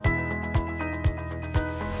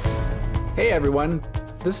Hey everyone,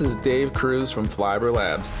 this is Dave Cruz from Flyover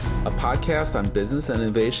Labs, a podcast on business and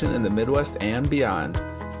innovation in the Midwest and beyond.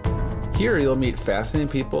 Here you'll meet fascinating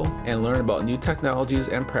people and learn about new technologies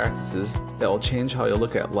and practices that will change how you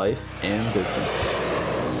look at life and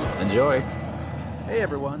business. Enjoy! Hey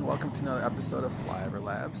everyone, welcome to another episode of Flyover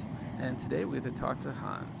Labs, and today we get to talk to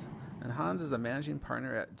Hans. And Hans is a managing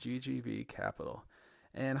partner at GGV Capital.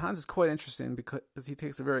 And Hans is quite interesting because he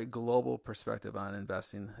takes a very global perspective on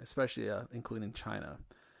investing, especially including China.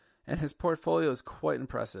 And his portfolio is quite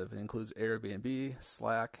impressive. It includes Airbnb,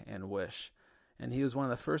 Slack, and Wish. And he was one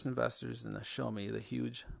of the first investors in the Xiaomi, the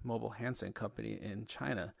huge mobile handset company in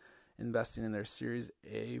China, investing in their Series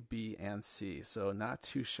A, B, and C. So not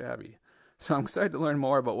too shabby. So I'm excited to learn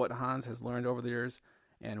more about what Hans has learned over the years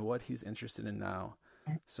and what he's interested in now.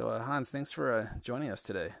 So Hans, thanks for joining us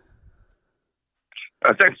today.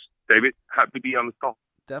 Thanks, David. Happy to be on the call.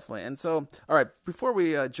 Definitely. And so, all right, before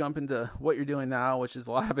we jump into what you're doing now, which is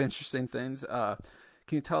a lot of interesting things, can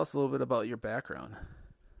you tell us a little bit about your background?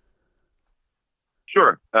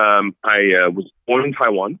 Sure. I was born in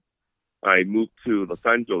Taiwan. I moved to Los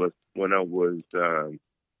Angeles when I was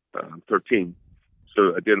 13.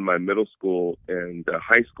 So I did my middle school and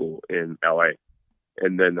high school in LA.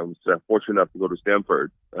 And then I was fortunate enough to go to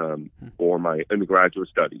Stanford for my undergraduate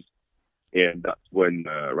studies. And that's when,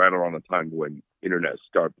 right around the time when internet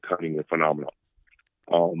started becoming a phenomenon.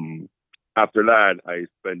 After that, I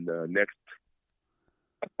spent the next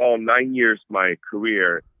about 9 years my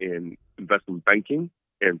career in investment banking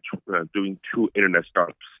and doing 2 internet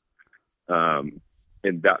startups. And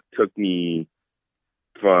that took me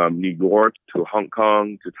from New York to Hong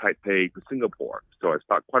Kong to Taipei to Singapore. So I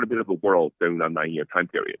saw quite a bit of the world during that 9-year time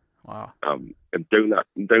period. Wow. And during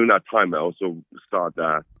that time, I also saw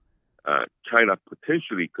that China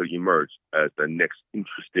potentially could emerge as the next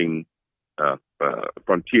interesting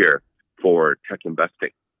frontier for tech investing.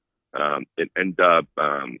 It ended up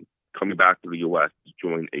coming back to the U.S. to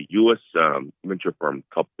join a U.S. venture firm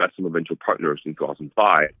called Bessemer Venture Partners in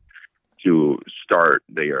 2005 to start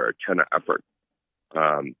their China effort.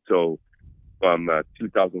 So from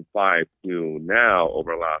 2005 to now,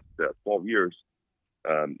 over the last 12 years,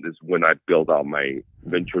 is when I built out my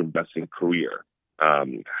venture investing career.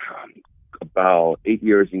 About 8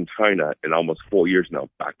 years in China and almost 4 years now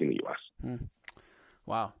back in the U.S.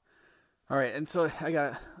 Wow. All right. And so I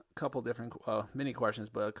got a couple different mini questions,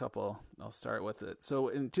 but a couple I'll start with it. So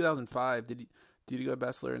in 2005, did you go to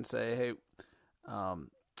Bessemer and say, hey,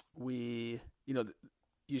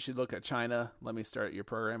 you should look at China, let me start your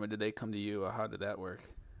program, or did they come to you, or how did that work?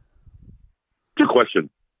 Good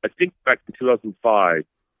question. I think back in 2005,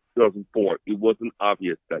 2004, it wasn't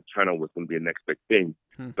obvious that China was going to be the next big thing,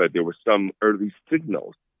 but there were some early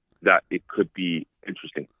signals that it could be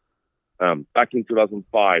interesting. Back in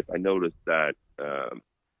 2005, I noticed that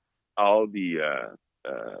all the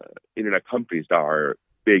internet companies that are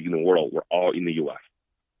big in the world were all in the U.S.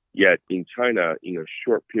 Yet in China, in a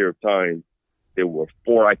short period of time, there were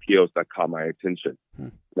 4 IPOs that caught my attention.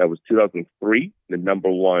 That was 2003, the number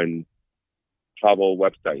one travel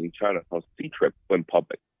website in China called Ctrip went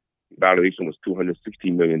public. Valuation was $260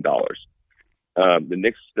 million. The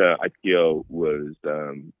next IPO was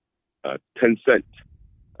Tencent.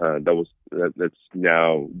 That's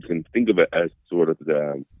now, you can think of it as sort of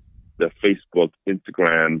the Facebook,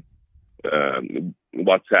 Instagram,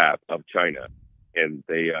 WhatsApp of China, and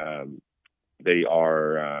they were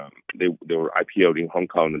IPO'd in Hong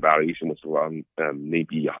Kong. The valuation was around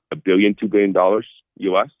maybe $1 billion, $2 billion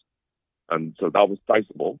US. So that was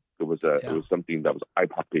sizable. It was something that was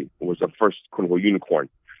eye-popping. It was the first quote-unquote unicorn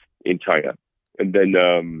in China. And then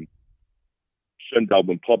Shenzhen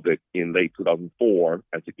went public in late 2004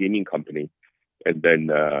 as a gaming company. And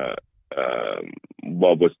then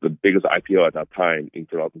what was the biggest IPO at that time in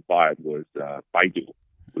 2005 was Baidu,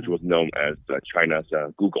 which was known as China's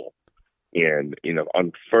Google. And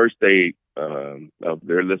on the first day of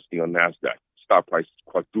their listing on NASDAQ, stock price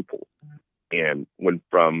quadrupled and went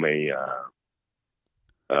from a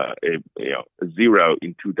zero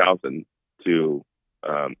in 2000 to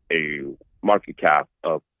a market cap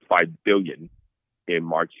of $5 billion in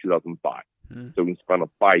March 2005. So in span of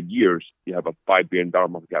 5 years, you have a $5 billion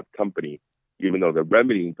market cap company, even though the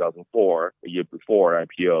revenue in 2004, a year before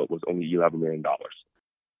IPO, was only $11 million.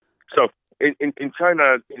 So in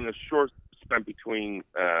China, in a short span between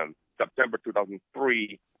September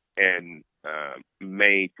 2003 and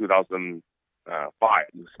May 2005,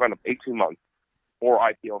 in the span of 18 months, 4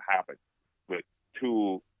 IPO happened with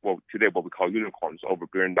 2, today what we call unicorns, over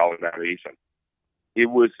 $1 billion valuation. It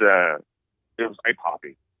was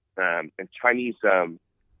eye-popping. And Chinese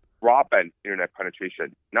broadband internet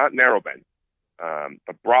penetration, not narrowband,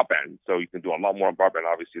 broadband. So you can do a lot more on broadband,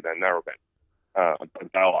 obviously, than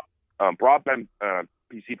narrowband, dial-up. Broadband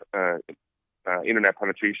PC internet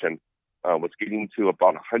penetration was getting to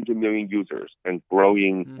about 100 million users and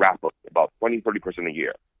growing rapidly, about 20-30% a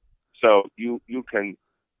year. So you can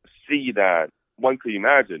see that one could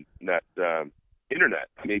imagine that internet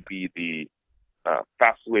may be the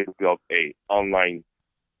fastest way to build a online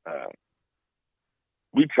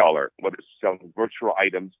retailer, whether it's selling virtual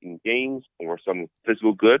items in games or some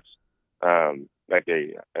physical goods, like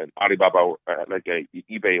an Alibaba, like a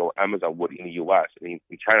eBay or Amazon would in the U.S. In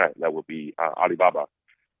China, that would be Alibaba.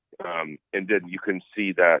 And then you can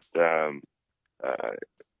see that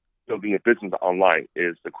building a business online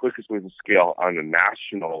is the quickest way to scale on a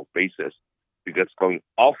national basis, because going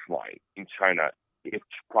offline in China, each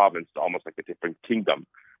province is almost like a different kingdom,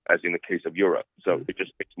 as in the case of Europe. So it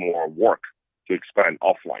just takes more work to expand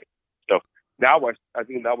offline. So now I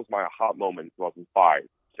think that was my aha moment in 2005,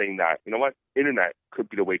 saying that, you know what, internet could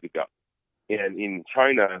be the way to go. And in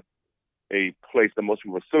China, a place that most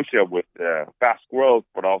people associate with fast growth,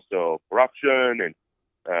 but also corruption and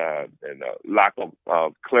lack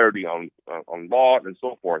of clarity on law and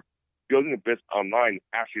so forth, building a business online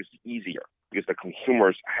actually is easier because the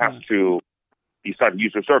consumers have to decide to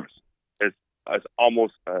use their service. It's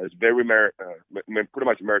almost it's very pretty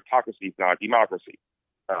much meritocracy, if not democracy.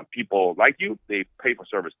 People like you, they pay for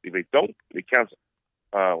service. If they don't, they cancel.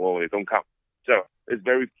 They don't come. So it's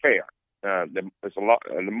very fair. There's a lot,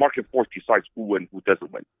 and the market force decides who wins, who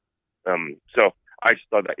doesn't win. So I just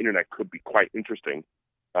thought that internet could be quite interesting.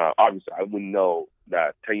 Obviously, I wouldn't know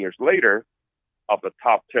that 10 years later, of the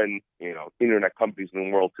top 10, internet companies in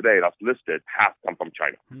the world today that's listed, half come from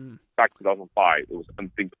China. Back in 2005, it was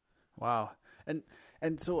unthinkable. Wow.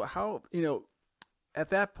 And so how, at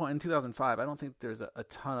that point in 2005, I don't think there's a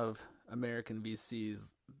ton of American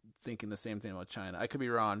VCs thinking the same thing about China. I could be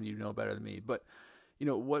wrong. You know better than me. But,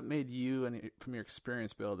 what made you, and from your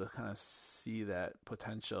experience, be able to kind of see that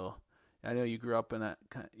potential? I know you grew up in that,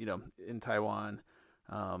 in Taiwan,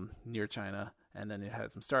 near China, and then you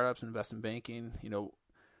had some startups and investment banking.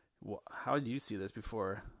 How did you see this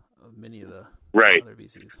before many of the other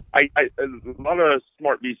VCs? A lot of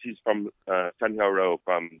smart VCs from San Hill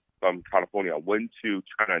from California went to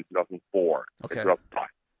China in 2004 and 2005.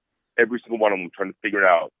 Every single one of them trying to figure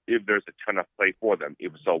out if there's a China play for them,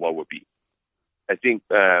 if so, what would be. I think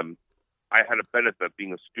I had a benefit of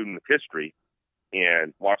being a student of history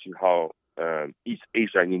and watching how East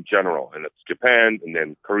Asia in general, and it's Japan, and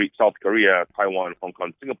then South Korea, Taiwan, Hong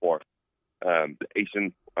Kong, Singapore, the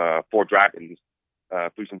Asian Four Dragons,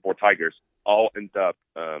 Asian Four Tigers, all end up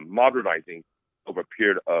modernizing over a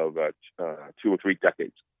period of 2 or 3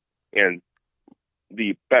 decades. And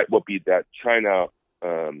the bet would be that China,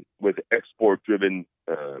 with export-driven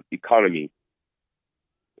economy,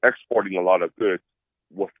 exporting a lot of goods,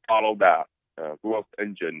 will follow that growth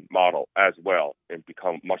engine model as well and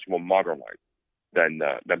become much more modernized than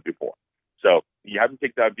before. So you have to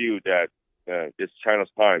take that view that it's China's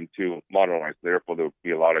time to modernize. Therefore, there will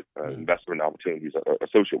be a lot of investment opportunities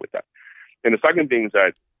associated with that. And the second thing is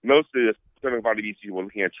that most of the Silicon Valley VCs were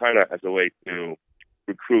looking at China as a way to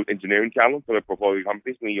recruit engineering talent for their portfolio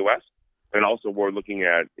companies in the U.S. And also we're looking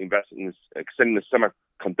at extending the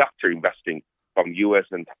semiconductor investing from U.S.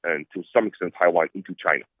 and to some extent Taiwan into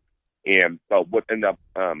China. And what ended up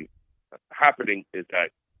happening is that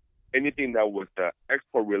anything that was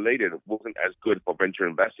export related wasn't as good for venture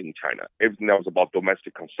investing in China. Everything that was about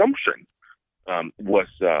domestic consumption was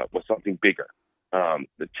something bigger.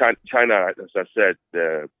 China, as I said,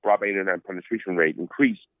 the broadband internet penetration rate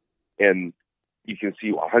increased, and you can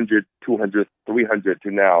see 100, 200, 300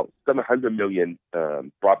 to now 700 million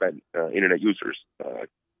broadband internet users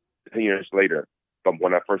 10 years later from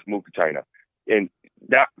when I first moved to China. And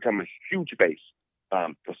that became a huge base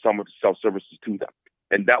for someone to sell services to them.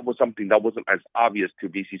 And that was something that wasn't as obvious to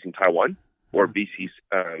VCs in Taiwan or VCs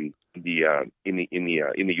in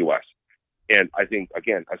the U.S. And I think,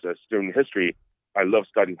 again, as a student in history, I love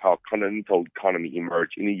studying how continental economy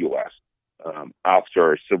emerged in the U.S.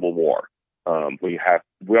 After Civil War, when you have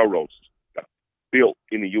railroads built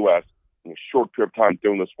in the U.S. in a short period of time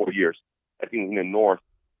during those 4 years. I think in the north,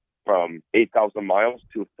 from 8,000 miles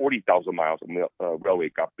to 40,000 miles of railway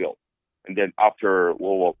got built. And then after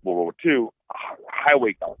World War II,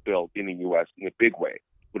 highway got built in the U.S. in a big way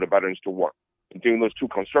for the veterans to work. And during those 2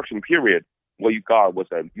 construction periods, what you got was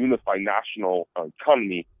a unified national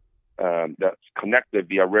economy that's connected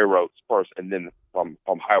via railroads first and then from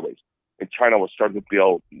highways. And China was starting to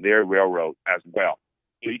build their railroad as well.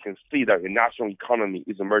 So you can see that the national economy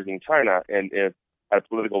is emerging in China, and if at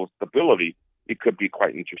political stability, it could be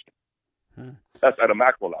quite interesting. That's at a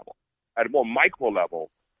macro level. At a more micro level,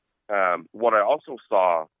 what I also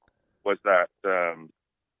saw was that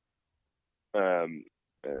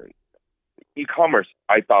e-commerce,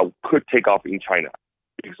 I thought, could take off in China.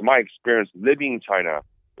 Because my experience living in China,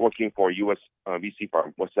 working for a U.S. VC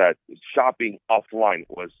firm, was that shopping offline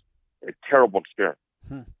was a terrible experience.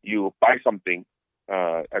 You buy something,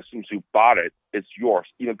 as soon as you bought it, it's yours,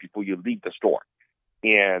 even before you leave the store.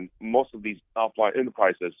 And most of these offline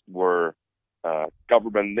enterprises were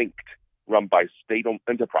government-linked, run by state-owned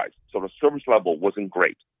enterprise. So the service level wasn't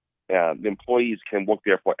great. The employees can work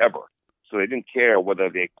there forever. So they didn't care whether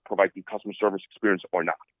they provide the customer service experience or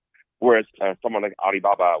not. Whereas someone like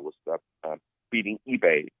Alibaba was beating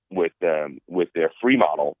eBay with their free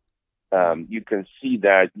model. You can see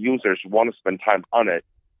that users want to spend time on it,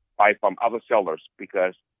 buy from other sellers,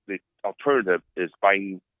 because the alternative is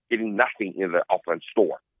getting nothing in the offline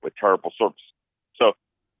store with terrible service. So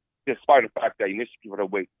despite the fact that initially people had to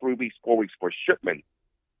wait 3 weeks, 4 weeks for shipment,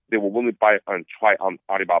 they will only buy and try on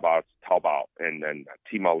Alibaba's Taobao and then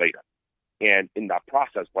Tmall later. And in that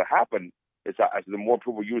process, what happened is that as the more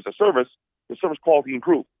people use the service quality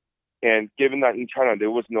improved. And given that in China there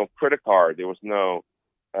was no credit card, there was no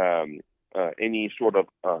any sort of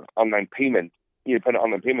online payment, independent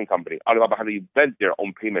online payment company, Alibaba had to invent their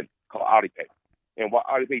own payment called Alipay. And what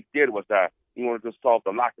Alipay did was that in order to solve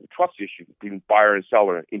the lack of trust issue between buyer and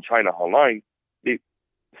seller in China online, it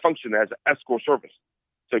functioned as an escrow service.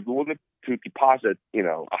 So if you wanted to deposit,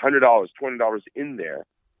 $100, $20 in there,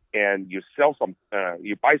 and you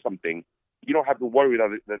you buy something, you don't have to worry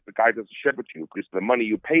that the guy doesn't ship it to you, because the money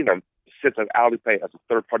you pay them sits at Alipay as a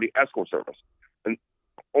third-party escrow service. And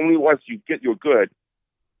only once you get your good,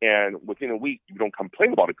 and within a week you don't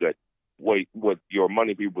complain about a good, would your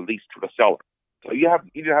money be released to the seller. So you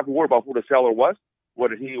didn't have to worry about who the seller was,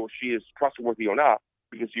 whether he or she is trustworthy or not,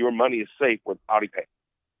 because your money is safe with Alipay.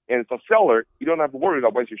 And as a seller, you don't have to worry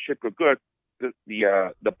that once you ship your good,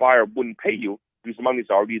 the buyer wouldn't pay you, because the money is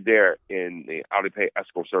already there in the Alipay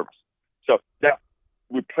escrow service. So that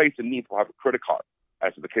replaced the need for having a credit card,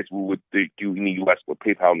 as is the case we would do in the U.S. with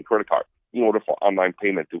PayPal and credit card, in order for online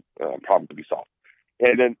payment problem to be solved.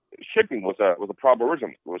 And then shipping was a problem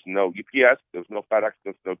originally. There was no UPS, there was no FedEx,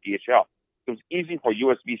 there was no DHL. So it was easy for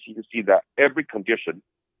U.S. VC to see that every condition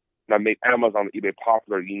that made Amazon and eBay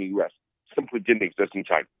popular in the U.S. simply didn't exist in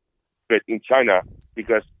China. But in China,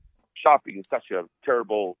 because shopping is such a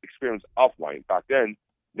terrible experience offline back then,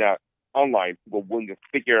 that online were willing to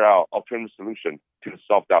figure out alternative solution to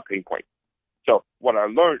solve that pain point. So what I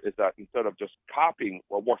learned is that instead of just copying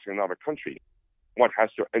what works in another country, one has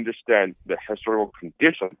to understand the historical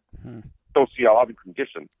condition, sociological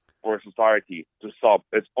condition for a society to solve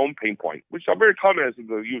its own pain point, which are very common as the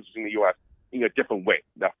users in the U.S. in a different way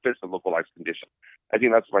that fits the localized condition. I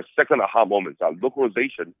think that's my second aha moment, that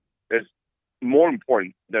localization is more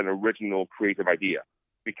important than original creative idea,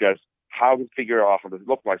 because how to figure out how to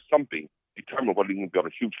localize something determine whether you can build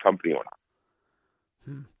a huge company or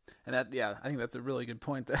not. And I think that's a really good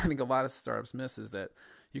point that I think a lot of startups miss, is that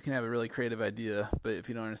you can have a really creative idea, but if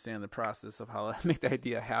you don't understand the process of how to make the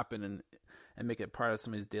idea happen and make it part of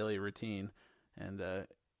somebody's daily routine, and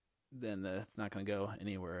then it's not going to go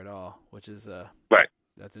anywhere at all, which is right.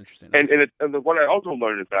 That's interesting. And what I also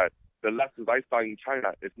learned is that the lessons I saw in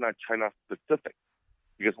China is not China specific,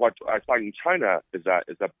 because what I saw in China is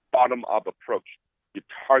a bottom-up approach. You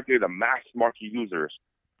target the mass market users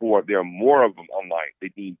who there are more of them online. They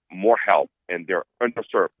need more help, and they're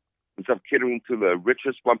underserved. Instead of catering to the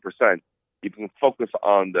richest 1%, you can focus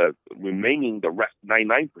on the rest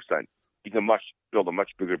 99%. You can build a much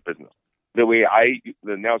bigger business. The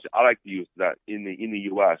analogy I like to use is that in the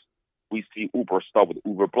U.S., we see Uber start with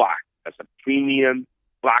Uber Black as a premium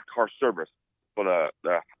black car service for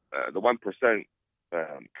the 1%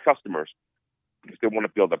 customers, because they want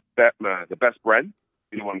to build the best brand.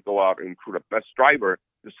 They want to go out and recruit the best driver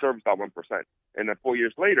to service that 1%. And then 4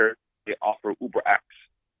 years later, they offer Uber X,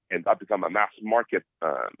 and that becomes a mass market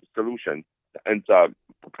solution that ends up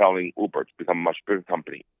propelling Uber to become a much bigger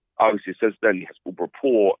company. Obviously, since then, it has Uber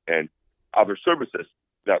Pool and other services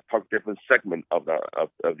that target different segment of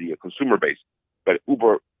the consumer base. But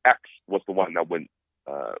Uber X was the one that went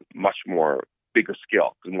much more bigger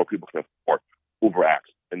scale, because more people can afford Uber X,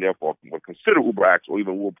 and therefore would consider Uber X or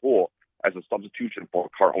even Uber Pool as a substitution for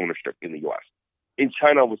car ownership in the U.S. In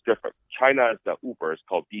China, it was different. China, the Uber is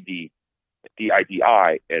called Didi,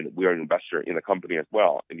 DIDI, and we're an investor in the company as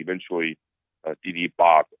well. And eventually, Didi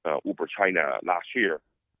bought Uber China last year.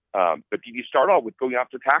 But Didi started out with going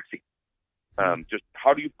after taxi. Just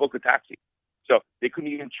how do you book a taxi? So they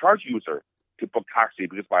couldn't even charge user to book taxi,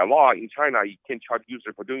 because by law in China, you can't charge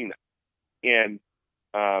user for doing that. And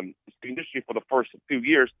the industry for the first few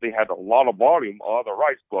years, they had a lot of volume, a lot of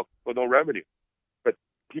rights booked, but no revenue. But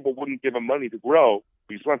people wouldn't give them money to grow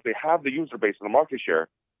because once they have the user base and the market share,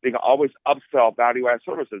 they can always upsell value-add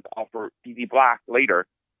services, offer DD Black later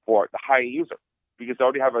for the high-end user because they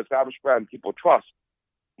already have an established brand people trust.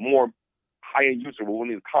 More high-end users will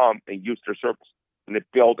willing to come and use their service. And they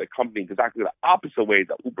build a company exactly the opposite way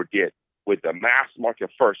that Uber did with the mass market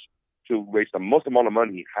first to raise the most amount of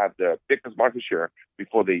money, have the biggest market share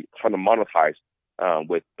before they try to monetize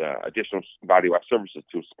with additional value-add services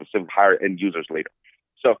to specific higher-end users later.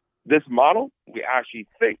 So this model, we actually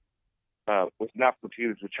think, was not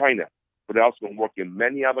particular to China, but it also going to work in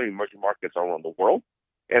many other emerging markets around the world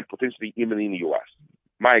and potentially even in the U.S.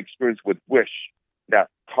 My experience with Wish that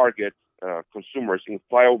targets consumers in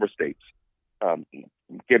flyover states,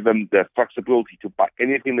 give them the flexibility to buy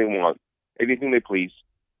anything they want, anything they please,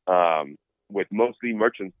 with mostly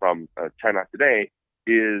merchants from China today,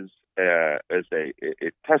 is a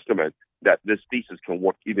testament that this thesis can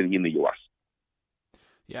work even in the U.S.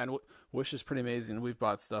 Yeah, and Wish is pretty amazing. We've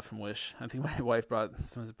bought stuff from Wish. I think my wife brought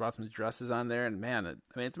some dresses on there, and man,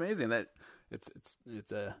 it's amazing that it's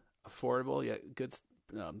affordable yet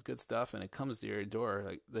good stuff, and it comes to your door.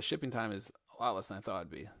 Like the shipping time is a lot less than I thought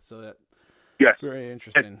it'd be. So that very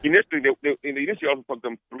interesting. And initially, they also took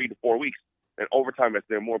them 3 to 4 weeks, and over time, as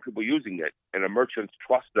there are more people using it, and the merchants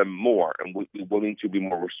trust them more and will be willing to be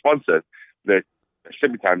more responsive, the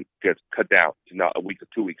shipping time gets cut down to now a week or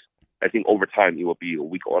 2 weeks. I think over time it will be a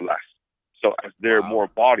week or less. So as there are more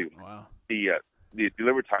volume, the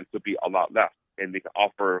delivery time could be a lot less, and they can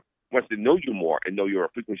offer, once they know you more and know you're a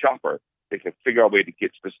frequent shopper, they can figure out a way to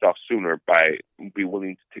get to the stuff sooner by be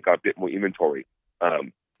willing to take out a bit more inventory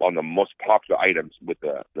on the most popular items with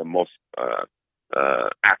the most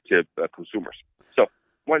active consumers. So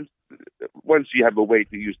once you have a way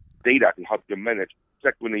to use data to help you manage,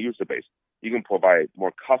 segment the user base, you can provide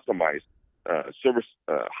more customized service,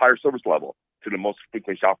 higher service level to the most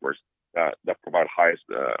frequent shoppers that provide highest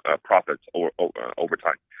profits over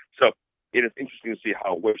time. So it is interesting to see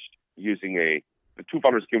how Wish, using the two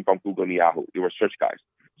founders came from Google and Yahoo. They were search guys.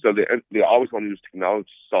 So they always want to use technology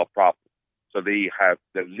to solve problems. So they have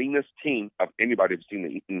the leanest team of anybody who's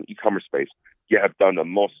seen in the e-commerce space, yet have done the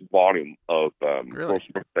most volume of gross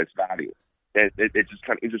merchandise value. And it's just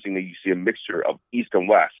kind of interesting that you see a mixture of East and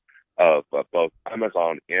West of both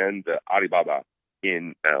Amazon and Alibaba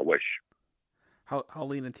in Wish. How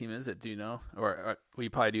lean a team is it? Do you know? Or well, you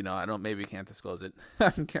probably do know. I don't. Maybe you can't disclose it.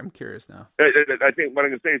 I'm curious now. I think what I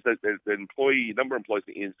can say is that the number of employees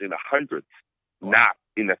is in the hundreds, not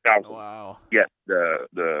in the thousands. Wow. Yet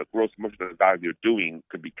the gross merchandise value you're doing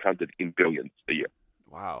could be counted in billions a year.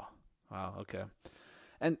 Wow. Okay.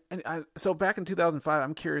 And so back in 2005,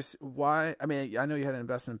 I'm curious why. I mean, I know you had an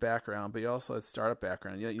investment background, but you also had startup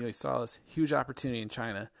background. You saw this huge opportunity in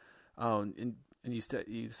China, and you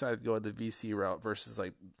decided to go the VC route versus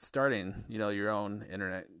like starting, your own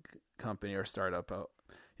internet company or startup.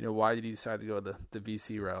 Why did you decide to go the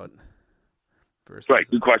VC route? Versus right,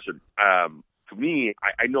 good question. For me,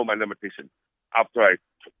 I know my limitation. After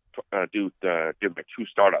I did my 2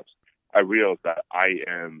 startups, I realized that I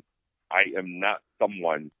am not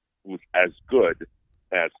someone who's as good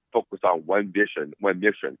as focus on one vision, one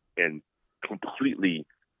mission, and completely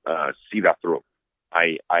see that through.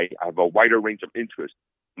 I have a wider range of interests,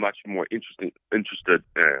 much more interested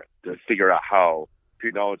to figure out how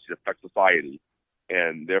technology affects society,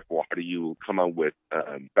 and therefore how do you come up with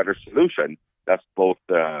a better solution that's both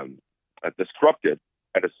disruptive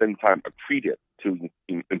at the same time accretive to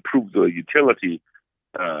improve the utility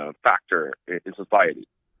factor in society.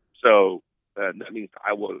 So that means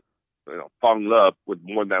I will fall in love with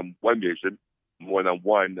more than one vision, more than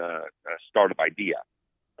one startup idea.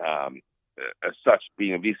 As such,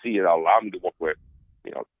 being a VC, it allowed me to work with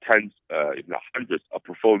tens, if not hundreds of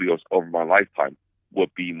portfolios over my lifetime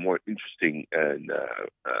would be more interesting and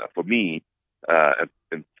for me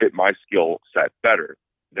and fit my skill set better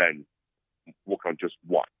than work on just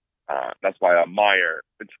one. That's why I admire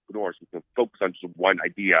entrepreneurs who can focus on just one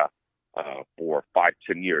idea for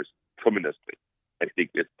 5-10 years tremendously. I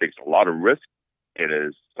think it takes a lot of risk. It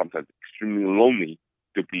is sometimes extremely lonely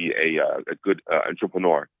to be a good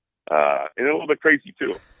entrepreneur. And a little bit crazy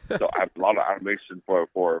too. So I have a lot of admiration for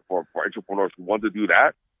entrepreneurs who want to do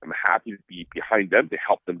that. I'm happy to be behind them to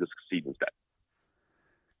help them to succeed instead.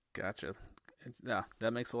 Gotcha. Yeah,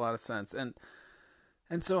 that makes a lot of sense.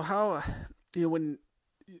 And so how,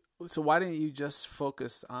 so why didn't you just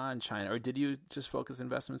focus on China, or did you just focus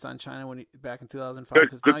investments on China back in 2005?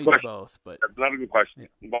 Because now you do both. But that's not a good question.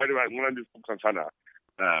 Yeah. Why do I want to just focus on China?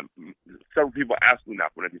 several people asked me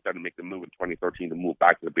that when I decided to make the move in 2013 to move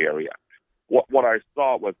back to the Bay Area. What I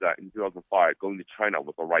saw was that in 2005, going to China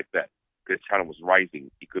was the right bet because China was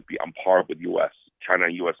rising. It could be on par with U.S. China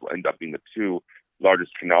and U.S. will end up being the two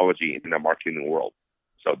largest technology internet market in the world.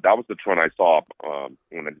 So that was the trend I saw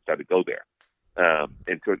when I decided to go there.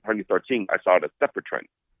 In 2013, I saw a separate trend,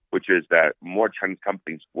 which is that more Chinese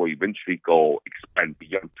companies will eventually expand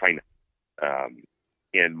beyond China.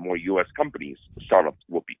 And more U.S. companies, startups,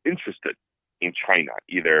 will be interested in China,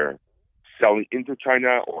 either selling into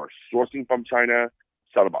China or sourcing from China,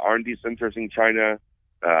 set up R&D centers in China,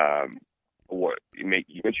 or may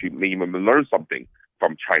even learn something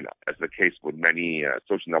from China, as the case with many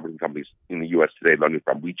social networking companies in the U.S. today, learning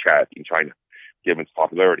from WeChat in China, given its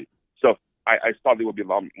popularity. So I thought there would be a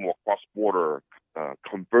lot more cross-border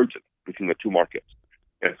convergence between the two markets.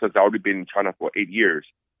 And since I've already been in China for 8 years,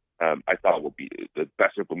 I thought it would be the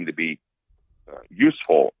best way for me to be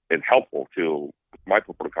useful and helpful to my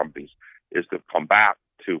portfolio companies is to come back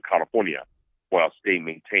to California while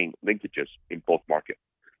maintain linkages in both markets.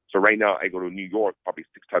 So right now I go to New York probably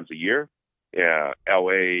 6 times a year,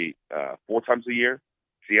 LA 4 times a year,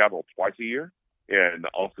 Seattle twice a year, and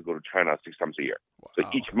also go to China 6 times a year. Wow. So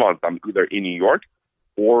each month I'm either in New York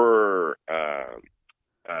or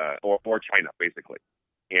China, basically.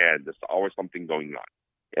 And there's always something going on.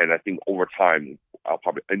 And I think over time, I'll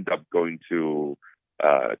probably end up going to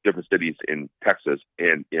different cities in Texas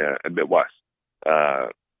and Midwest.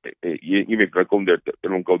 Even if I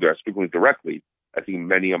don't go there frequently directly, I think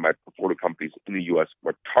many of my portfolio companies in the U.S.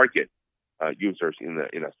 will target users in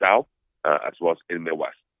the South as well as in the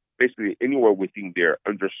Midwest. Basically, anywhere we think they're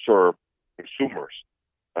underserved consumers,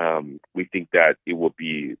 we think that it will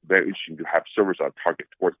be very interesting to have servers on target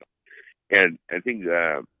towards them. And I think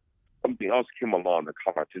something else came along that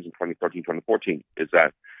caught my attention in 2013, 2014 is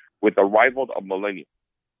that with the arrival of millennials,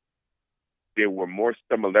 there were more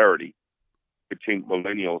similarity between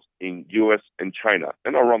millennials in U.S. and China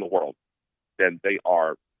and around the world than they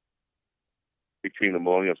are between the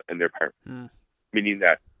millennials and their parents. Meaning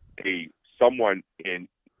that someone in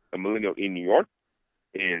a millennial in New York,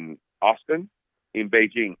 in Austin, in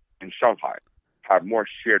Beijing, in Shanghai have more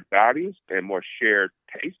shared values and more shared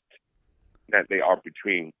tastes than they are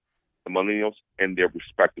between the millennials and their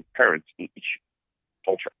respective parents in each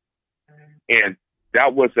culture. And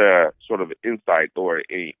that was a sort of insight or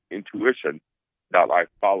a intuition that I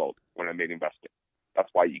followed when I made investing. That's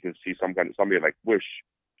why you can see somebody like Wish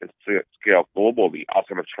can scale globally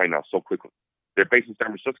outside of China so quickly. They're based in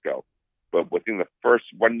San Francisco, but within the first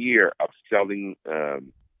 1 year of selling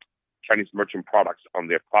Chinese merchant products on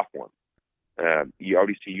their platform, you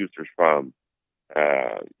already see users from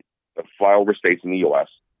the flyover states in the U.S.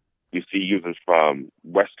 You see users from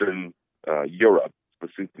Western Europe,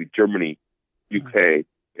 specifically Germany, UK,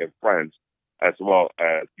 and France, as well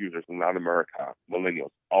as users from Latin America,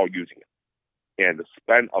 millennials, all using it. And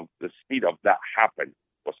the speed of that happen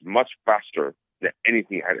was much faster than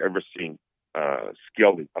anything I'd ever seen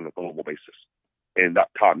scaling on a global basis. And that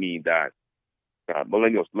taught me that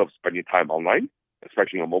millennials love spending time online,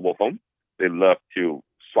 especially on mobile phone. They love to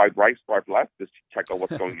swipe right, swipe left, just check out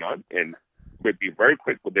what's going on, and would be very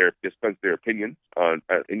quick with dispense their opinions on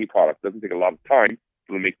any product. Doesn't take a lot of time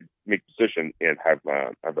to make decision and have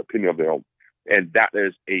opinion of their own. And that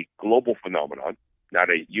is a global phenomenon, not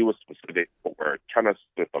a U.S. specific or China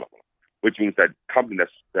specific phenomenon, which means that companies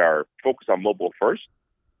that are focused on mobile first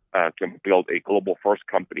can build a global first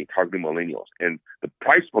company targeting millennials. And the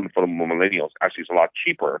price point for the millennials actually is a lot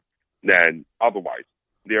cheaper than otherwise.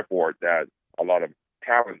 Therefore, that a lot of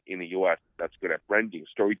talent in the U.S. that's good at branding,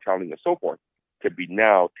 storytelling, and so forth could be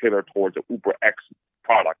now tailored towards the UberX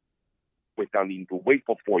product without needing to wait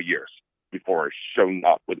for 4 years before showing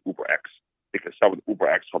up with UberX. They can start with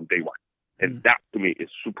UberX from day one. And that, to me, is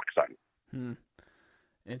super exciting.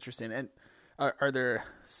 Interesting. And are there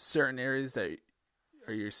certain areas that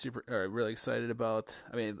are really excited about?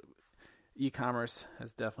 I mean, e-commerce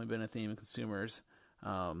has definitely been a theme in consumers.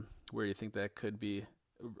 Where you think that could be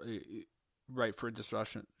right for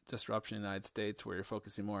disruption in the United States, where you're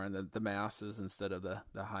focusing more on the masses instead of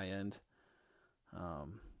the high end?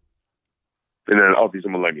 And then all these are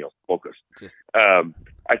millennials focused.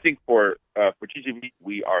 I think for TGV,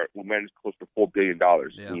 we manage close to $4 billion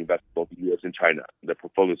in investment both in the U.S. and China. The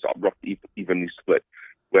portfolios are roughly evenly split.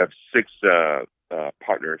 We have 6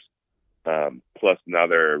 partners, plus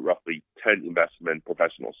another roughly 10 investment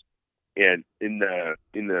professionals. And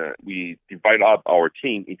we divide up our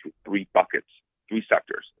team into 3 buckets, 3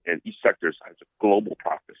 sectors, and each sector has a global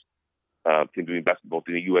practice. Can do investment both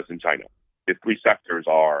in the U.S. and China. The 3 sectors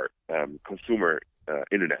are consumer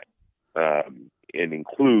internet, and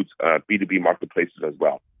includes B2B marketplaces as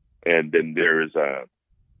well. And then there's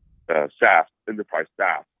SaaS, enterprise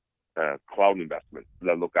SaaS, cloud investments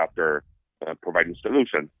that look after providing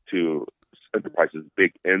solutions to enterprises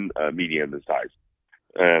big and medium in size.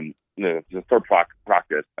 The third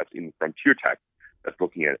practice that's in frontier tech that's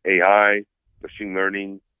looking at AI, machine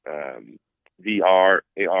learning, VR,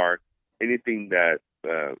 AR, anything that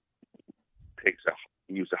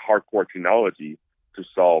use a hardcore technology to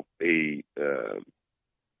solve a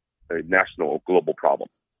national or global problem.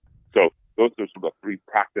 So those are sort of three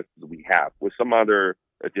practices we have, with some other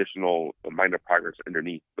additional minor practices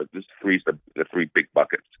underneath. But this three is the three big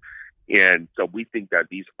buckets. And so we think that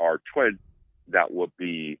these are trends that will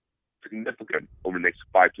be significant over the next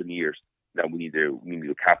 5-10 years that we need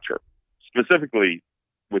to capture. Specifically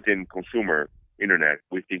within consumer internet,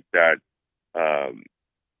 we think that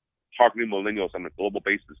targeting millennials on a global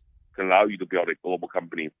basis can allow you to build a global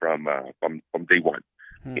company from day one.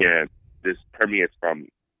 And this permeates from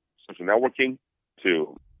social networking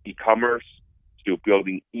to e-commerce to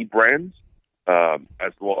building e-brands,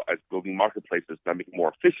 as well as building marketplaces that make it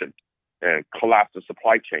more efficient and collapse the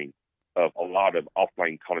supply chain of a lot of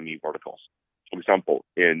offline economy verticals. For example,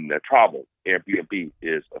 in travel, Airbnb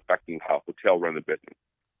is affecting how hotels run the business.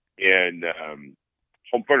 And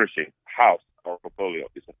home furnishing, house, our portfolio,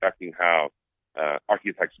 is affecting how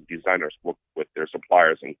architects and designers work with their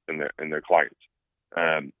suppliers and their clients.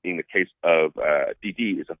 In the case of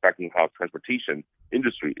DD, it's affecting how transportation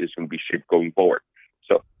industry is going to be shaped going forward.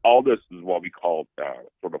 So all this is what we call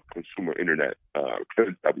sort of consumer internet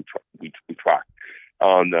trends that we track.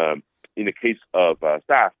 In the case of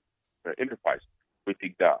SaaS enterprise, we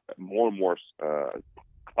think that more and more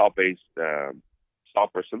cloud-based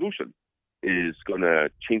software solution is going to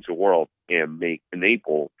change the world and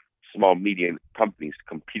enable small, medium companies to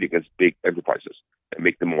compete against big enterprises and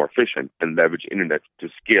make them more efficient and leverage internet to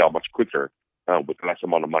scale much quicker with less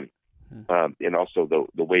amount of money. And also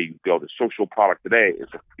the way you build a social product today is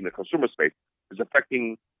in the consumer space is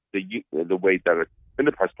affecting the way that an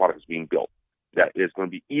enterprise product is being built. That it's going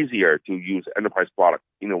to be easier to use enterprise product,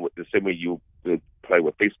 with the same way you play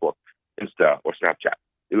with Facebook, Insta, or Snapchat.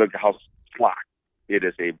 You look at how Slack, it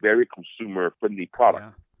is a very consumer-friendly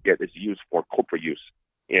product, yet it's used for corporate use.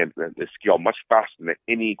 And they scale much faster than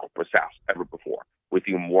any corporate SaaS ever before. We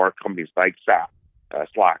think more companies like Slack,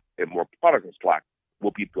 and more products in Slack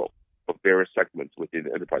will be built for various segments within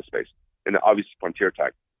the enterprise space. And obviously, frontier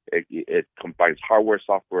tech, it combines hardware,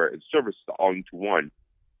 software, and services all into one.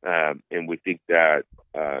 And we think that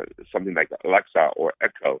something like Alexa or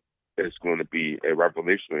Echo is going to be a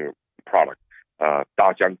revolutionary product.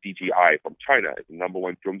 Dajiang DJI from China is the number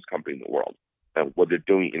one drones company in the world. And what they're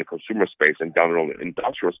doing in the consumer space and down the road in the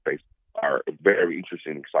industrial space are very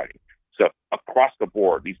interesting and exciting. So across the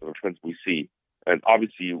board, these are the trends we see. And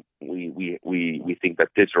obviously, we think that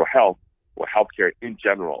digital health or healthcare in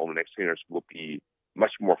general over the next 10 years will be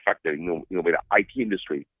much more effective in the way the IT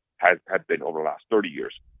industry has been over the last 30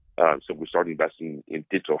 years. So we started investing in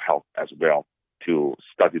digital health as well to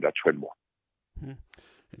study that trend more.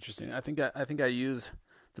 Interesting. I think I use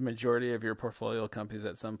the majority of your portfolio companies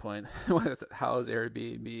at some point. Houzz,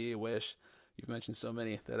 Airbnb, Wish. You've mentioned so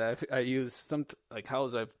many that I use some like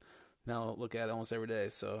Houzz. I've now look at almost every day.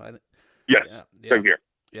 So same here.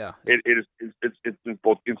 Yeah, it's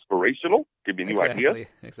both inspirational, give you new ideas,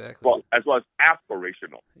 exactly, as well as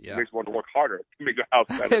aspirational. Yeah, it makes you want to work harder to make your house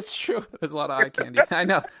better. It's true. There's a lot of eye candy. I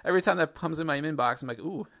know. Every time that comes in my inbox, I'm like,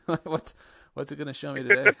 ooh, what's it going to show me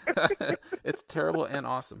today? It's terrible and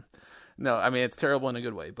awesome. No, I mean it's terrible in a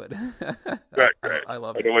good way, but right. I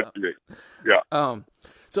love it. I know what you mean. Yeah.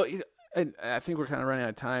 So and I think we're kind of running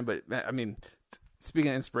out of time, but I mean,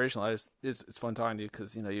 speaking of inspirational, it's fun talking to you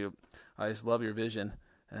because I just love your vision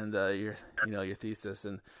and your thesis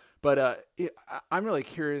but I'm really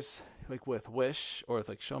curious, like with Wish or with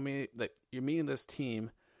like Show Me, like you're meeting this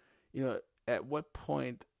team, at what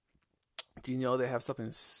point do you know they have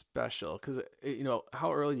something special? Because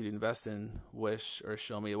how early did you invest in Wish or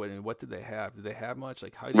Show Me? What did they have? Did they have much?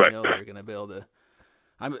 Like how do you know they're going to be able to?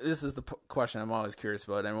 This is the question I'm always curious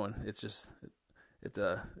about. Everyone, it's just it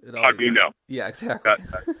always, how do you know? Yeah, exactly.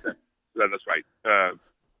 That's right.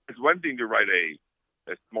 It's one thing to write a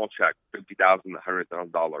small check, $50,000,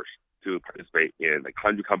 $100,000 to participate in like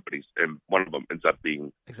 100 companies, and one of them ends up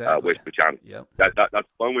being Wish Pachani. Yep. That's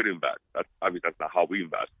one way to invest. That's not how we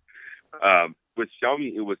invest. With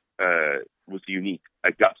Xiaomi, it was unique.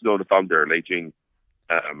 I got to know the founder, Lei Jing,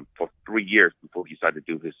 for 3 years before he decided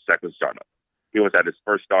to do his second startup. He was at his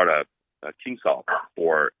first startup, Kingsoft,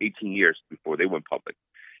 for 18 years before they went public.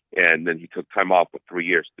 And then he took time off for 3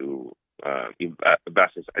 years to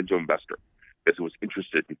invest as angel investor. because he was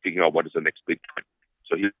interested in figuring out what is the next big trend.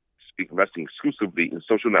 So he's investing exclusively in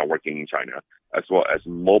social networking in China, as well as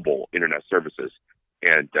mobile internet services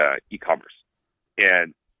and e-commerce.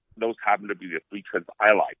 And those happen to be the three trends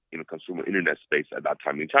I like in the consumer internet space at that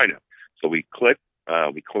time in China. So we clicked,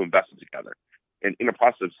 we co-invested together. And in the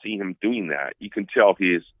process of seeing him doing that, you can tell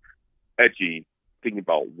he's edgy, thinking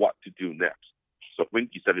about what to do next. So when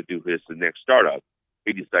he decided to do his next startup,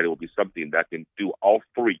 he decided it would be something that can do all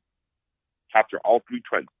three, capture all three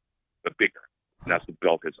trends, but bigger. And that's to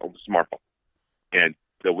build his own smartphone. And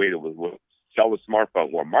the way that we'll sell a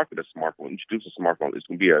smartphone or market a smartphone, introduce a smartphone, is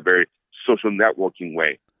going to be a very social networking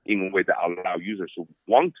way, in a way that allow users who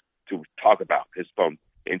want to talk about his phone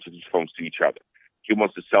and introduce phones to each other. He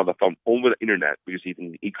wants to sell the phone over the internet because he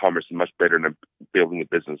thinks e-commerce is much better than building a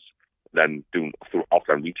business than doing through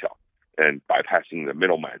offline retail and bypassing the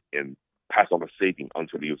middleman and pass on the saving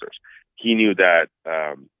onto the users. He knew that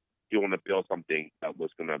he wanted to build something that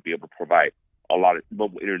was going to be able to provide a lot of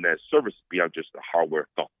mobile internet services beyond just the hardware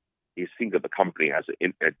phone. He thinks of the company as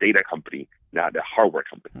a data company, not a hardware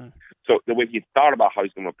company. So the way he thought about how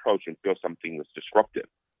he's going to approach and build something that's disruptive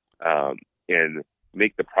and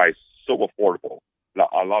make the price so affordable,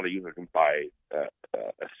 a lot of users can buy a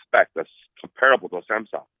spec that's comparable to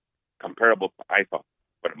Samsung, comparable to iPhone,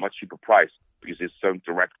 but at a much cheaper price because it's sold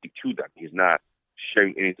directly to them. He's not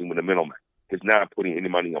sharing anything with the middleman. He's not putting any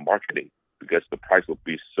money on marketing because the price will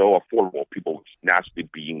be so affordable, people will naturally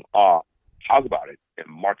be in awe, talk about it, and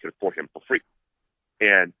market it for him for free.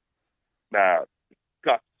 And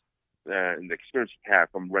guts and the experience he had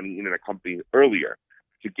from running internet companies earlier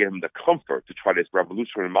to give him the comfort to try this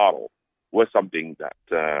revolutionary model was something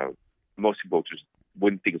that most people just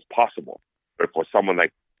wouldn't think is possible. But for someone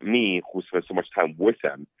like me, who spent so much time with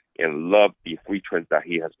him and loved the three trends that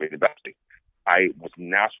he has been investing, I was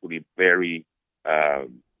naturally very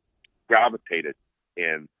gravitated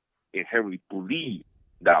and inherently believed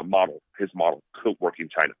that his model could work in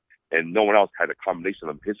China. And no one else had a combination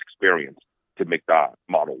of his experience to make that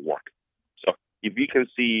model work. So if you can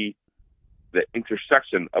see the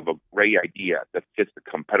intersection of a great idea that fits the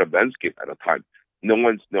competitive landscape at a time, no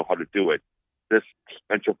one knows how to do it. This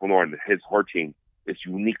entrepreneur and her team is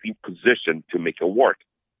uniquely positioned to make it work.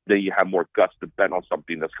 Then you have more guts to bet on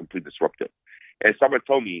something that's completely disruptive. And someone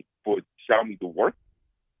told me for Xiaomi to work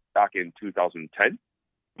back in 2010,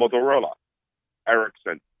 Motorola,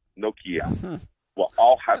 Ericsson, Nokia will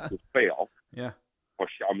all have to fail for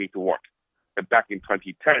Xiaomi to work. And back in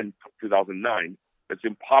 2010, 2009, it's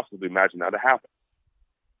impossible to imagine that to happen.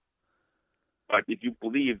 But if you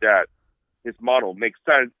believe that his model makes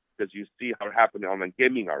sense, because you see how it happened in online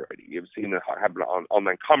gaming already, you've seen it happen on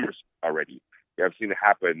online commerce already, you have seen it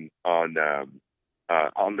happen on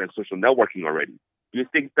online social networking already, you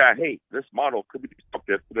think that, hey, this model could be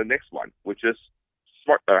disruptive to the next one, which is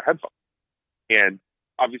smart headphone. And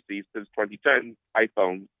obviously, since 2010,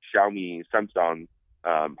 iPhone, Xiaomi, Samsung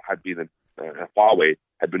had been Huawei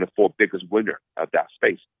had been the four biggest winner of that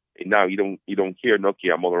space. And now you don't hear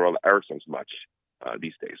Nokia, Motorola, Ericsson as much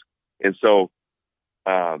these days. And so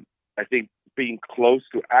I think being close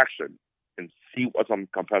to action and see what's on the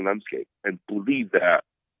competitive landscape and believe that,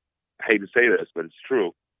 I hate to say this, but it's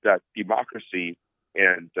true, that democracy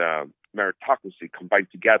and meritocracy combined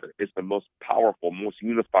together is the most powerful, most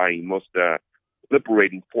unifying, most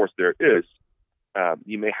liberating force there is.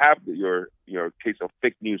 You may have your case of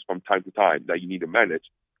fake news from time to time that you need to manage,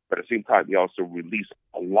 but at the same time, you also release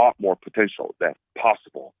a lot more potential that's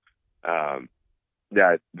possible.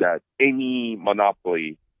 That any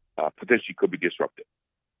monopoly potentially could be disrupted.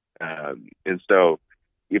 And so,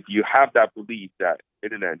 if you have that belief that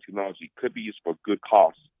internet and technology could be used for good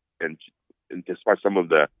cause, and despite some of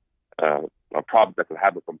the problems that could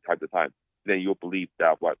happen from time to time, then you'll believe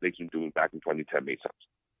that what they've been doing back in 2010 made sense.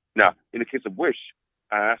 Now, in the case of Wish,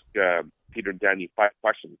 I asked Peter and Danny 5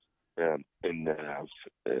 questions in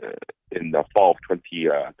the fall of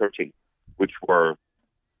 2013, which were,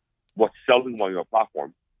 what's selling on your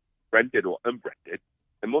platform, branded or unbranded?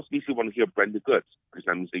 And most VC want to hear branded goods, because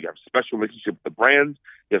that means that you have a special relationship with the brand.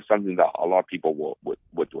 You have something that a lot of people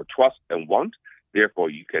would trust and want. Therefore,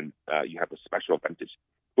 you have a special advantage.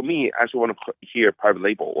 For me, I actually want to hear private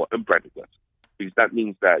label or unbranded goods, because that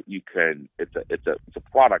means that you can. It's a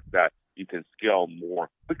product that you can scale more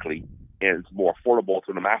quickly and it's more affordable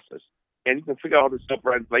to the masses, and you can figure out how to sell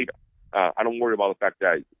brands later. I don't worry about the fact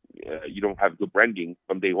that you don't have good branding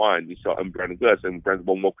from day one. You sell unbranded goods and brands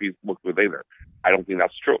won't work with later. I don't think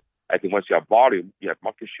that's true. I think once you have volume, you have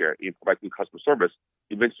market share, you provide good customer service,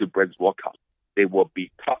 eventually brands will come. They will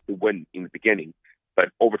be tough to win in the beginning, but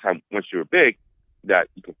over time, once you're big, that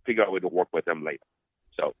you can figure out a way to work with them later.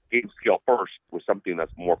 So game scale first with something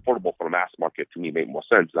that's more affordable for the mass market to me made more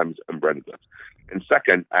sense. That means branded goods. And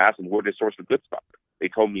second, I asked them where they source the goods from. They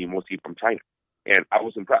told me mostly from China. And I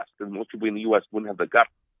was impressed because most people in the U.S. wouldn't have the guts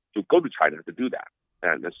to go to China to do that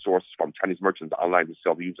and the source from Chinese merchants online to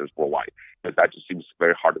sell to users worldwide, because that just seems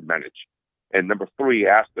very hard to manage. And number three,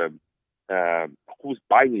 I asked them, who's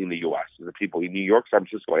buying in the U.S.? Is it people in New York, San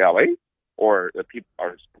Francisco, L.A., or the people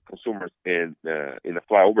are consumers in the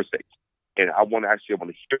flyover states? And I want to hear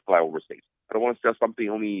flyover states. I don't want to sell something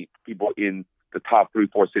only people in the top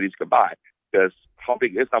 3-4 cities can buy, because how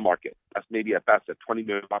big is that market? That's maybe at best a 20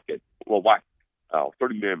 million market worldwide,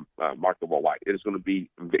 30 million market worldwide. It is going to be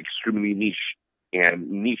extremely niche, and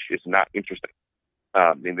niche is not interesting.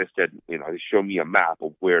 And they said, they showed me a map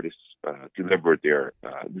of where they deliver their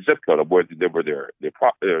zip code of where they deliver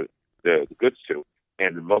the goods to,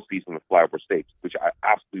 and mostly from the flyover states, which I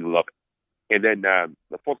absolutely love it. And then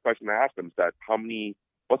the fourth question I asked them is that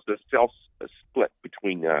what's the sales split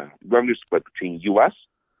between revenue split between U.S.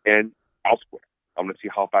 and elsewhere? I want to see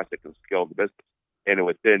how fast they can scale the business. And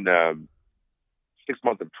within 6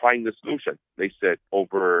 months of trying the solution, they said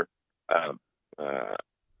over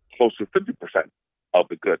close to 50% of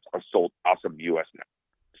the goods are sold outside the U.S. now.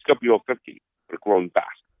 It's still below 50, but growing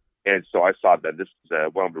fast. And so I saw that this is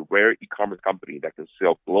one of the rare e-commerce companies that can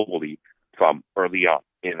sell globally from early on,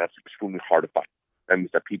 and that's extremely hard to find. That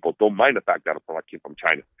means that people don't mind the fact that a product came from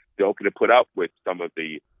China. They're okay to put up with some of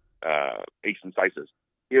the Asian sizes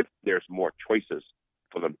if there's more choices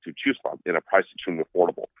for them to choose from, and a price extremely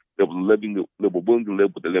affordable. They were willing to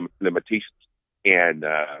live with the limitations. And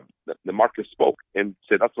the market spoke and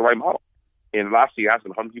said that's the right model. And lastly, I asked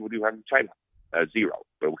them, how many people do you have in China? 0.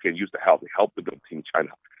 But we can use the help with the team in China.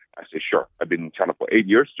 I said, sure. I've been in China for 8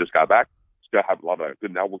 years, just got back. Still have a lot of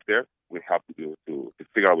good network there. We have to do to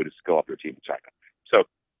figure out a way to scale up your team in China. So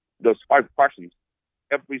those 5 questions,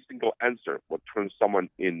 every single answer will turn someone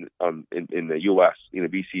in the U.S., in the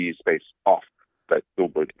VC space off. That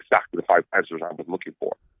were exactly the 5 answers I was looking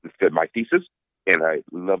for. It fit my thesis, and I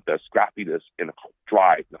love the scrappiness and the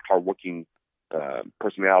drive, the hardworking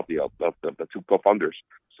personality of the 2 co-founders.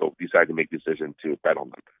 So decided to make the decision to bet on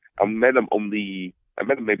them. I met them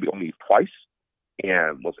maybe only twice,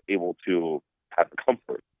 and was able to have the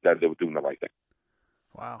comfort that they were doing the right thing.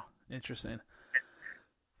 Wow, interesting.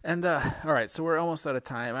 And all right, so we're almost out of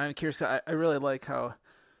time. I'm curious. I really like how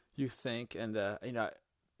you think, and a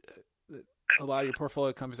lot of your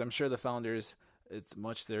portfolio companies. I'm sure the founders, it's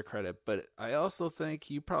much to their credit, but I also think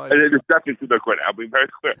you probably. It's definitely to their credit. I'll be very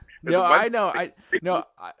clear. No, I know.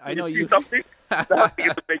 I know you. Something that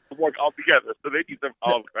to make the work all together, so they need them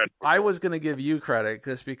all credit. I was going to give you credit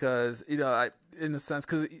just because in a sense,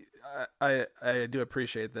 because I do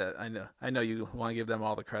appreciate that. I know you want to give them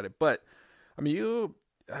all the credit, but I mean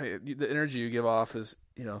the energy you give off is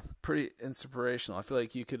pretty inspirational. I feel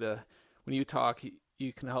like you could when you talk.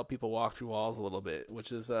 You can help people walk through walls a little bit,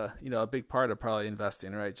 which is a big part of probably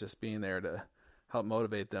investing, right? Just being there to help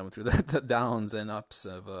motivate them through the downs and ups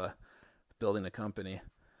of building a company.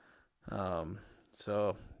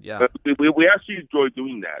 So yeah, we actually enjoy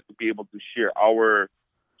doing that, to be able to share our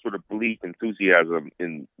sort of belief, enthusiasm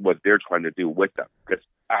in what they're trying to do with them. Because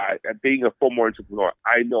being a former entrepreneur,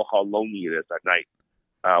 I know how lonely it is at night.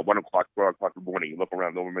 1 o'clock, 4 o'clock in the morning, you look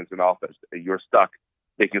around, no one's in the office, and you're stuck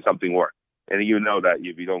making something work. And you know that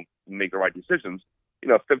if you don't make the right decisions,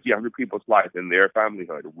 50, 100 people's lives and their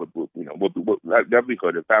livelihood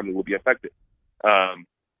and family will be affected.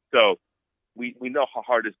 So we know how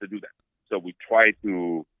hard it is to do that. So we try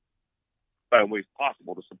to find ways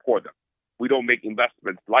possible to support them. We don't make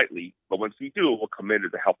investments lightly, but once we do, we're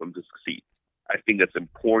committed to help them to succeed. I think it's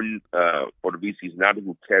important for the VCs not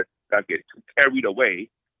to get too carried away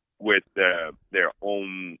with their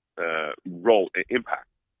own role and impact.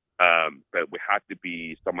 But we have to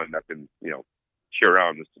be someone that can, cheer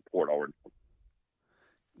around and support our.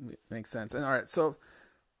 Makes sense. And all right, so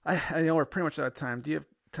I know we're pretty much out of time. Do you have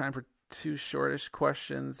time for 2 shortish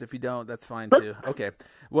questions? If you don't, that's fine too. Okay.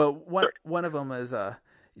 Well, one of them is, I'm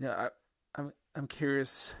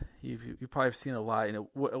curious. You probably have seen a lot.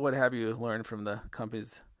 What have you learned from the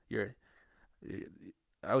companies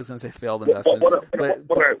I was going to say failed investments. What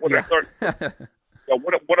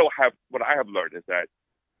I have learned is that.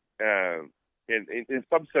 In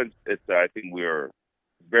some sense, it's I think we're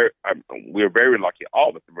very lucky. All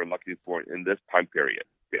of us are very lucky for in this time period,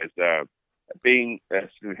 because being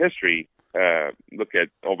in history, look at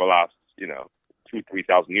over the last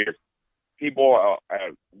 2,000-3,000 years, people are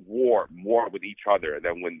at war more with each other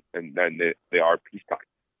than they are peacetime,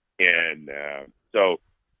 and so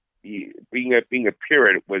being a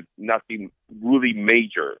period with nothing really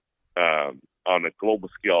major on a global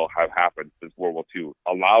scale have happened since World War II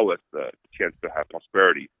allow us the chance to have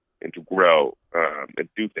prosperity and to grow and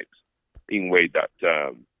do things in a way that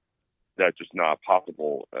that's just not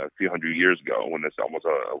possible a few hundred years ago when it's almost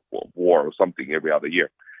a war or something every other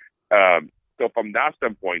year. So from that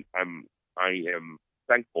standpoint, I am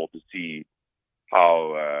thankful to see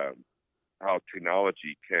how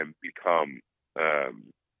technology can become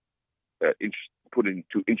put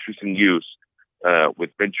into interesting use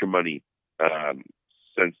with venture money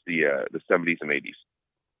since the 70s and 80s.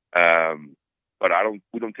 But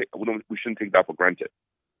we shouldn't take that for granted.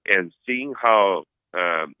 And seeing how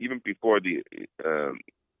even before the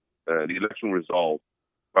election result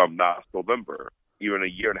from last November, even a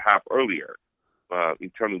year and a half earlier,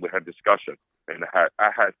 internally we had discussion, and I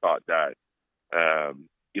had thought that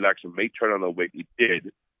election may turn out the way it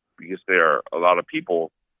did because there are a lot of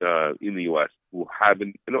people in the U.S. who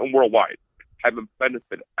haven't, and worldwide, haven't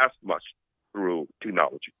benefited as much through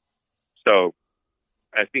technology. So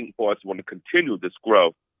I think for us to want to continue this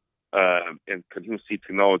growth and continue to see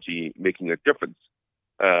technology making a difference,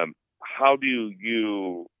 how do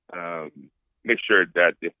you make sure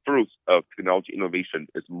that the fruits of technology innovation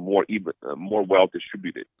is more well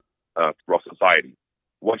distributed throughout society?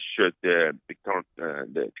 What should the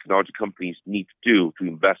technology companies need to do to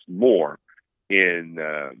invest more in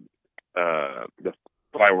the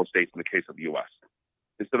viral states in the case of the U.S.?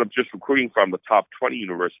 Instead of just recruiting from the top 20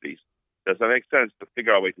 universities, does that make sense to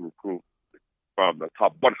figure out a way to recruit from the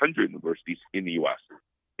top 100 universities in the U.S.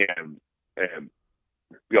 and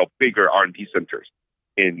bigger R&D centers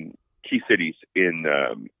in key cities in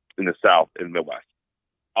the South and Midwest?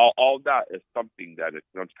 All that is something that a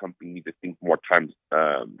technology company needs to think more time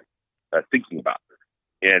thinking about.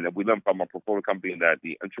 And we learned from our portfolio company that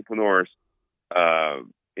the entrepreneurs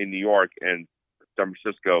in New York and San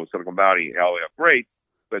Francisco, Silicon Valley, LA are great,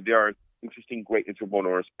 but there are interesting, great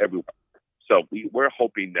entrepreneurs everywhere. So we're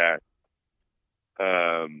hoping that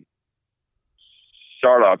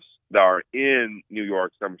startups that are in New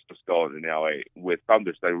York, San Francisco, and LA with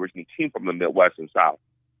founders that originally came from the Midwest and South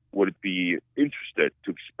would be interested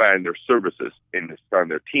to expand their services and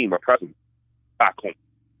expand their team or presence back home.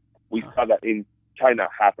 We saw that in China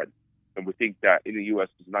happen, and we think that in the U.S.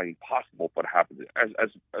 it's not impossible for it to happen.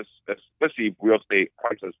 Especially if real estate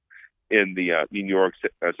prices in the New York,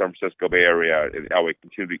 San Francisco Bay Area, and LA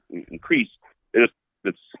continue to increase,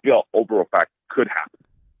 the spill-over effect could happen.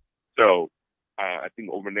 So I think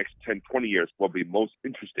over the next 10, 20 years, what will be most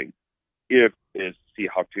interesting is to see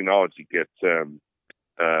how technology gets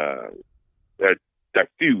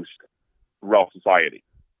diffused throughout society,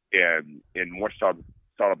 and more startups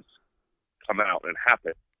come out and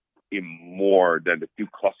happen in more than the few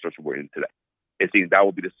clusters we're in today. I think that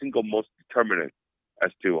will be the single most determinant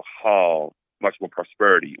as to how much more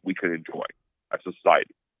prosperity we can enjoy as a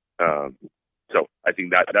society. So I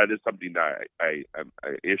think that is something that an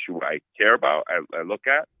issue I care about. I look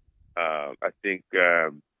at. I think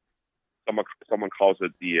someone calls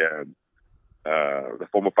it the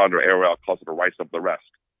former founder of AOL calls it the rise of the rest.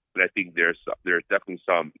 And I think there's definitely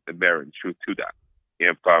some merit and truth to that.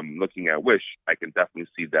 And from looking at Wish, I can definitely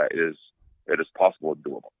see that it is possible and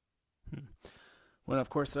doable. Well, of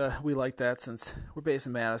course, we like that since we're based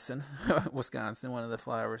in Madison, Wisconsin, one of the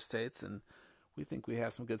flyover states, and we think we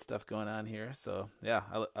have some good stuff going on here. So, yeah,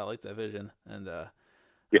 I like that vision. And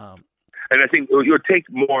yeah. And I think you'll take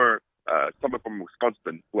more someone from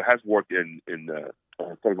Wisconsin who has worked in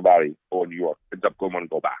Silicon Valley or New York ends up going to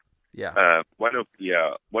go back. Yeah. One of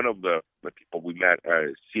the people we met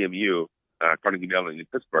at CMU, Carnegie Mellon in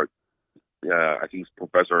Pittsburgh, I think it's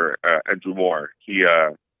Professor Andrew Moore. He's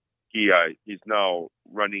now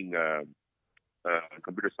running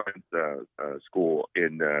computer science school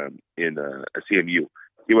in CMU.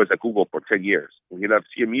 He was at Google for 10 years. When he left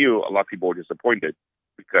CMU, a lot of people were disappointed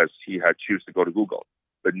because he had chosen to go to Google.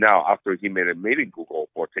 But now, after he made it in Google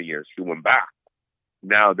for 10 years, he went back.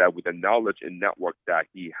 Now that with the knowledge and network that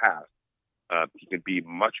he has, he can be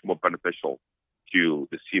much more beneficial to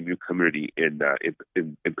the CMU community in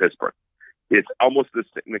Pittsburgh. It's almost the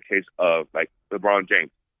case of like LeBron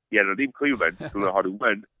James. He had to leave Cleveland to know how to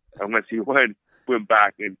win, and once he went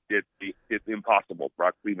back and did the impossible,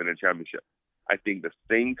 brought Cleveland a championship. I think the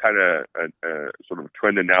same kind of sort of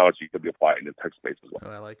trend analogy could be applied in the tech space as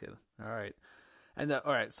well. Oh, I like it. All right. And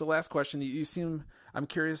all right, so last question. You seem, I'm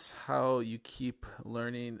curious how you keep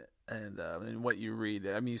learning and what you read.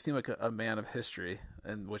 I mean, you seem like a man of history,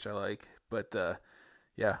 and which I like. But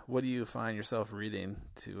yeah, what do you find yourself reading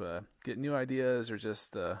to get new ideas, or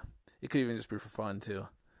just it could even just be for fun too?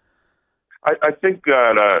 I think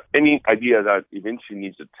that any idea that eventually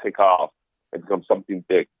needs to take off and become something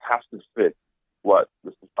big has to fit what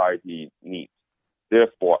the society needs.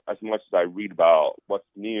 Therefore, as much as I read about what's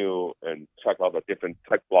new and check out the different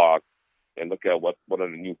tech blogs and look at what are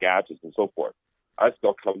the new gadgets and so forth, I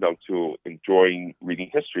still come down to enjoying reading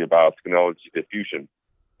history about technology diffusion,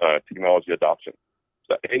 technology adoption.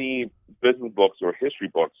 So any business books or history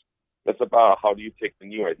books, that's about how do you take the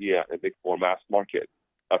new idea and make it for mass market,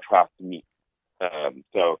 attract me.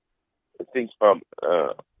 So things from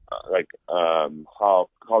how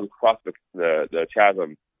to cross the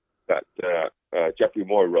chasm that Geoffrey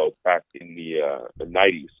Moore wrote back in the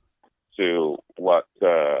 90s to what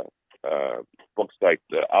books like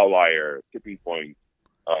The Outlier, Tipping Point,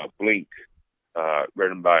 Blink,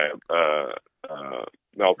 written by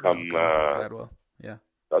Malcolm Gladwell. Yeah.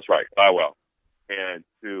 That's right, Gladwell. And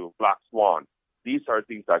to Black Swan. These are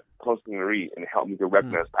things I constantly read and help me to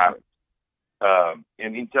recognize patterns.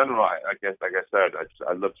 And in general, I guess, like I said,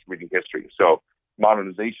 I love reading history. So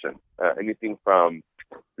modernization, anything from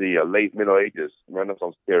the late Middle Ages,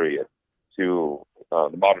 Renaissance period, to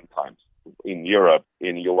the modern times in Europe,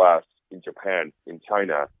 in the U.S., in Japan, in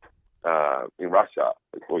China, in Russia,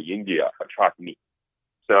 or India, attract me.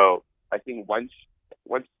 So I think once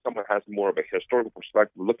someone has more of a historical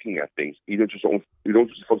perspective looking at things, you don't just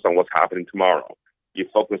focus on what's happening tomorrow. You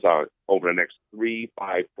focus on over the next 3,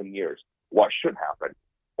 5, 10 years, what should happen,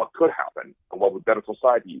 what could happen, and what would better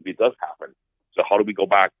society if it does happen. So how do we go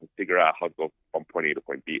back and figure out how to go from point A to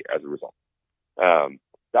point B as a result?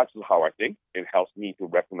 That's how I think. It helps me to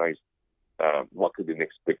recognize what could be the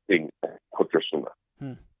next big thing quicker,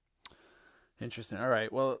 sooner. Interesting. All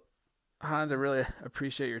right. Well, Hans, I really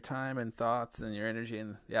appreciate your time and thoughts and your energy.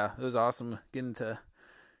 And yeah, it was awesome getting to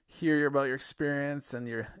hear about your experience and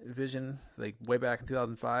your vision, like way back in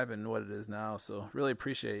 2005 and what it is now. So really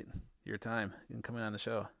appreciate your time and coming on the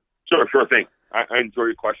show. Sure thing. I enjoy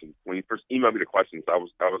your questions. When you first emailed me the questions, I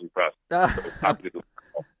was impressed. So happy to do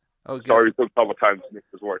it. Okay. Sorry it took a couple of times to make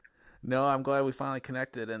this work. No, I'm glad we finally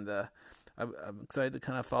connected, and I'm excited to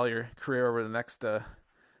kind of follow your career over the next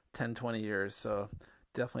 10, 20 years. So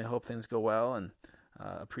definitely hope things go well, and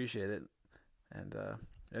appreciate it. And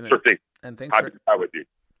sure thing. And thanks happy for to chat with you.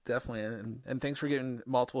 Definitely, and thanks for giving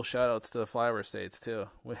multiple shout outs to the flyover states too.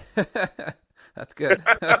 That's good.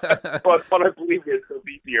 But I believe it's so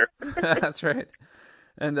easier. That's right.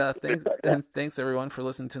 And thanks everyone for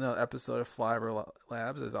listening to another episode of Flyover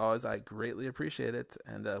Labs. As always, I greatly appreciate it,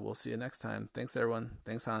 and we'll see you next time. Thanks everyone.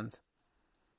 Thanks Hans.